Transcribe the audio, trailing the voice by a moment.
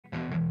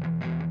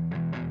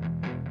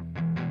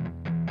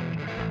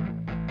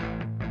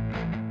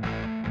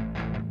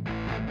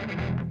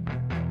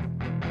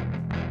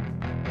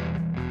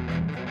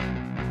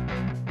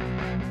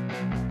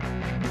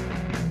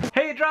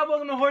drop,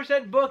 welcome to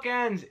Horsehead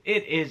Bookends.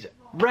 It is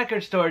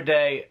record store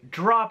day,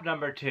 drop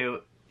number 2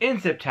 in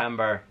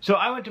September. So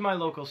I went to my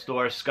local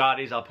store,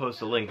 Scotti's, I'll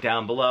post a link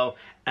down below,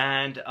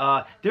 and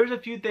there's a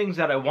few things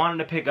that I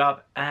wanted to pick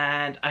up,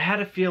 and I had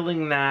a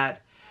feeling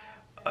that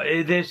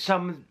there's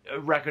some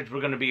records were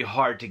going to be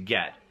hard to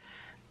get.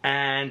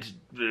 And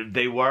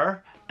they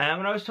were. And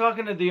when I was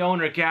talking to the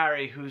owner,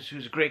 Gary, who's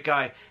a great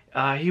guy,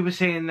 he was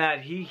saying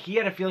that he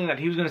had a feeling that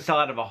he was going to sell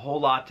out of a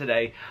whole lot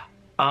today.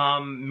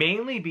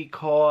 Mainly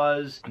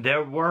because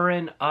there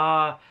weren't,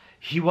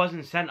 he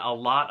wasn't sent a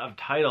lot of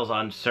titles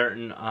on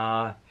certain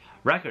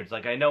records.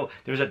 Like I know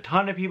there's a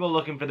ton of people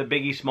looking for the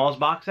Biggie Smalls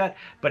box set,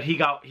 but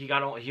he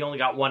only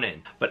got one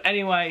in. But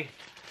anyway,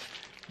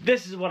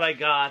 this is what I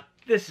got.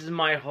 This is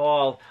my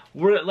haul.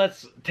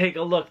 Let's take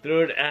a look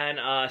through it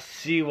and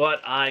see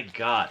what I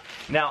got.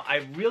 Now,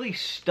 I really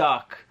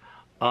stuck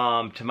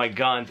to my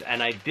guns,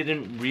 and I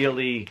didn't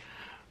really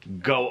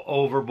go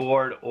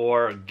overboard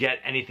or get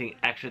anything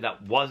extra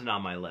that wasn't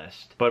on my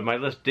list. But my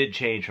list did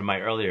change from my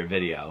earlier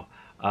video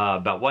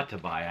about what to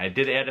buy. I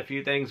did add a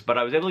few things, but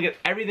I was able to get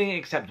everything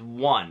except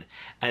one,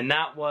 and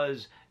that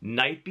was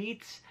Night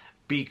Beats,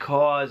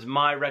 because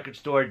my record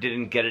store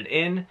didn't get it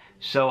in.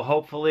 So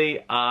hopefully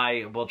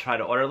I will try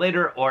to order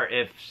later, or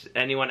if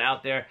anyone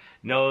out there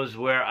knows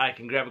where I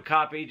can grab a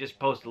copy, just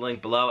post a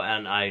link below,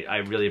 and I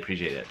really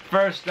appreciate it.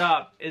 First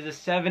up is a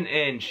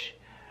 7-inch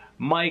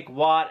Mike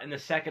Watt and the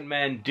Second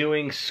Men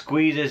doing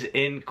Squeezes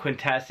in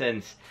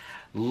Quintessence.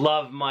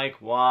 Love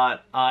Mike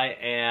Watt. I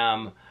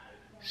am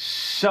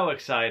so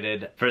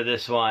excited for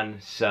this one.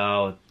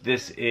 So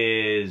this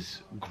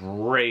is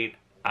great.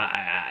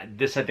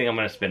 This I think I'm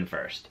going to spin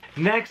first.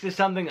 Next is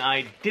something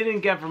I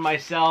didn't get for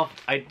myself.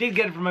 I did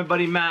get it from my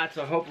buddy Matt,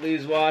 so hopefully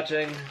he's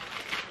watching.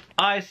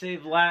 I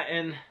Save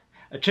Latin,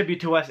 a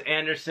tribute to Wes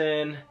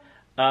Anderson.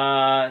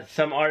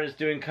 Some artists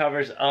doing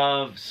covers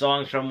of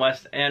songs from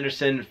Wes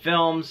Anderson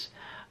films.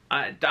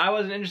 I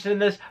wasn't interested in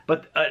this,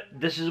 but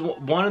this is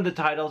one of the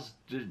titles.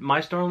 My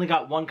store only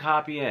got one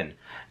copy in,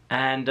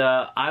 and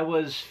I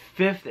was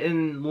 5th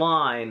in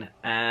line,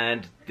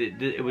 and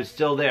it was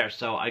still there,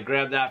 so I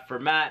grabbed that for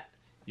Matt.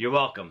 You're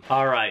welcome.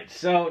 Alright,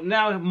 so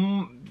now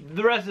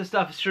the rest of the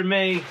stuff is for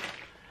me.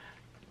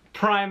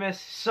 Primus,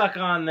 Suck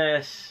on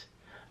This.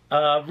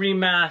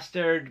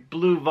 Remastered,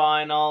 blue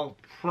vinyl.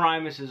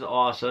 Primus is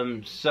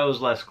awesome. So's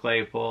Les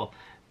Claypool.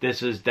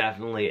 This is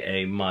definitely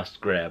a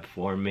must grab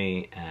for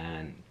me,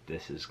 and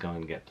this is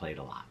going to get played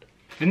a lot.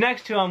 The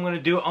next two I'm going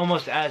to do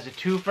almost as a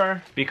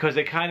twofer, because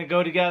they kind of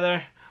go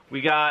together.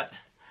 We got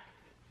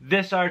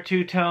This Our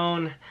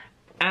Two-Tone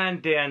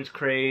and Dan's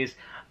Craze.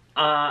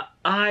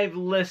 I've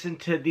listened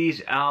to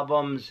these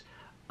albums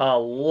a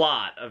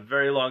lot, a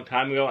very long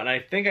time ago, and I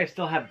think I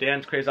still have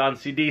Dan's Craze on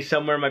CD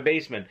somewhere in my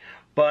basement.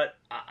 But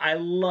I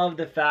love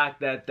the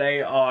fact that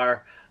they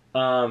are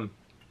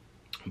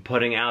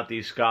putting out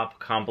these Scotti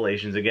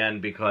compilations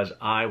again, because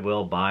I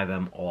will buy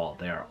them all.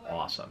 They are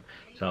awesome.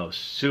 So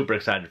super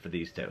excited for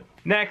these two.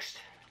 Next,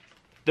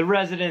 The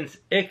Residents,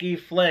 Icky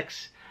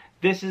Flicks.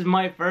 This is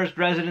my first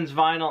Residents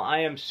vinyl. I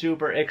am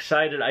super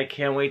excited. I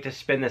can't wait to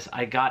spin this.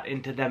 I got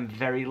into them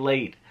very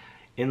late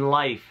in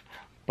life,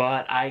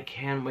 but I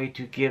can't wait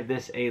to give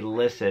this a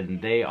listen.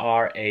 They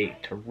are a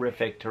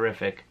terrific,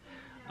 terrific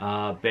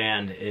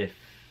band. If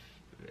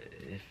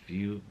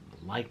you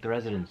like the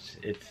Residents,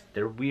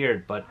 they're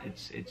weird, but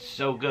it's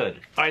so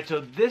good. All right, so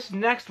this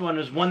next one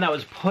is one that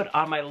was put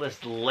on my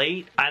list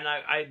late, and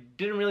I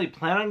didn't really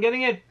plan on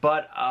getting it,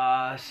 but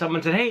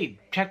someone said, hey,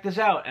 check this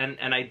out,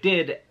 and I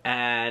did.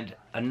 And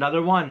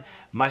another one,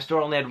 my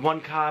store only had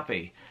one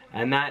copy,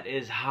 and that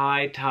is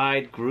High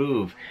Tide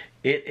Groove.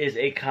 It is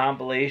a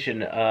compilation.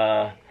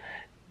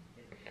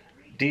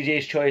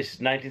 DJ's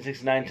Choice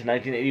 1969 to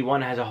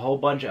 1981 has a whole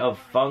bunch of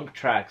funk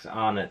tracks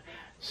on it.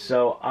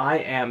 So I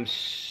am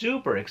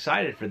super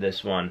excited for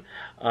this one.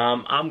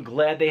 I'm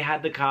glad they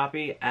had the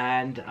copy,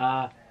 and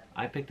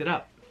I picked it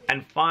up.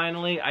 And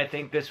finally, I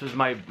think this was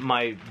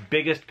my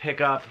biggest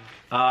pickup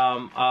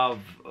of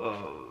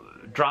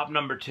drop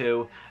number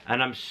 2,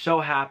 and I'm so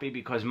happy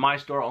because my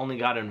store only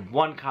got in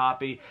one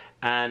copy,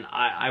 and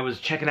I was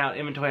checking out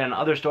inventory on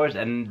other stores,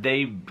 and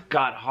they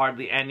got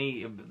hardly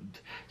any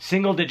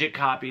single-digit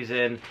copies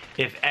in,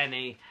 if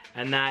any,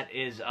 and that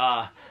is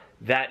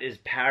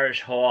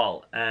Parish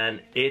Hall,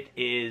 and it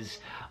is,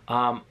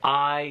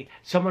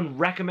 someone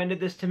recommended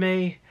this to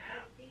me,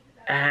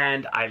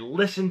 and I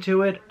listened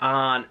to it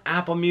on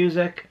Apple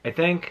Music, I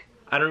think.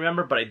 I don't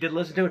remember, but I did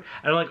listen to it,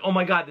 and I'm like, oh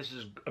my god, this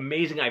is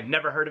amazing, I've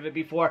never heard of it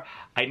before,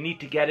 I need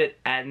to get it.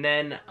 And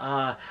then,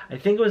 I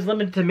think it was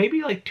limited to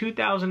maybe like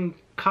 2,000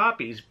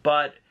 copies,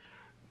 but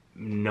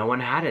no one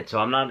had it, so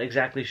I'm not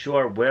exactly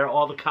sure where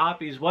all the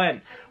copies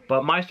went.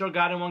 But my store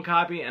got in one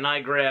copy, and I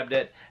grabbed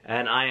it,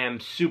 and I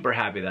am super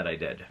happy that I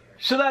did.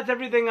 So that's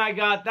everything I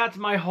got. That's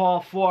my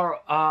haul for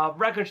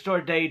Record Store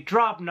Day,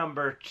 drop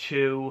number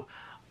 2.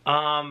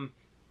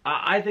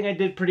 I think I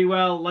did pretty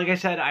well. Like I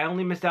said, I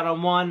only missed out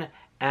on one,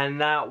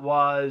 and that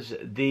was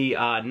the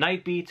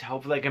Night Beats.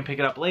 Hopefully I can pick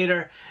it up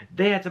later.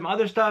 They had some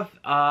other stuff.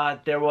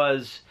 There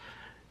was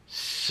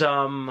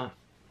some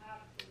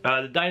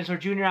the Dinosaur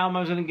Jr. album I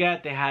was gonna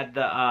get. They had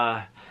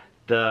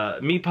the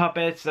Me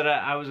Puppets that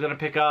I was gonna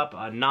pick up,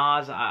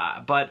 Nas.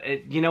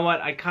 But you know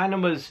what? I kind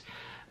of was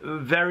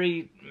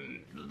very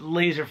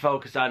laser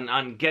focused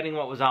on getting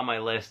what was on my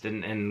list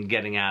and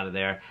getting out of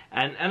there.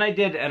 And I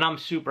did, and I'm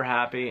super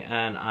happy,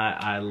 and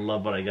I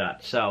love what I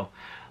got. So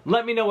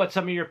let me know what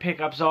some of your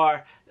pickups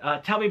are.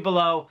 Tell me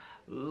below.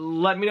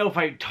 Let me know if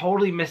I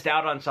totally missed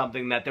out on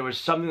something, that there was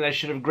something that I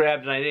should have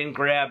grabbed and I didn't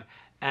grab,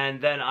 and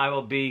then I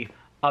will be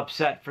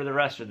upset for the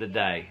rest of the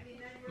day.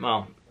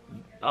 Well,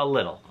 a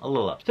little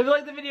up. So if you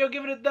like the video,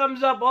 give it a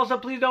thumbs up. Also,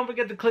 please don't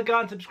forget to click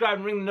on subscribe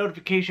and ring the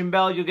notification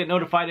bell. You'll get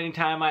notified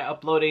anytime I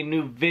upload a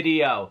new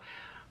video.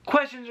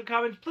 Questions or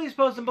comments, please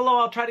post them below.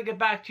 I'll try to get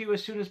back to you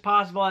as soon as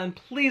possible. And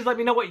please let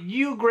me know what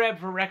you grabbed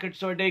for Record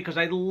Store Day, because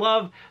I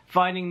love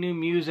finding new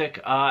music,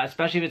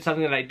 especially if it's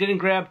something that I didn't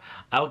grab.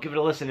 I'll give it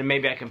a listen and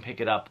maybe I can pick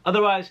it up.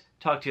 Otherwise,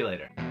 talk to you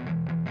later.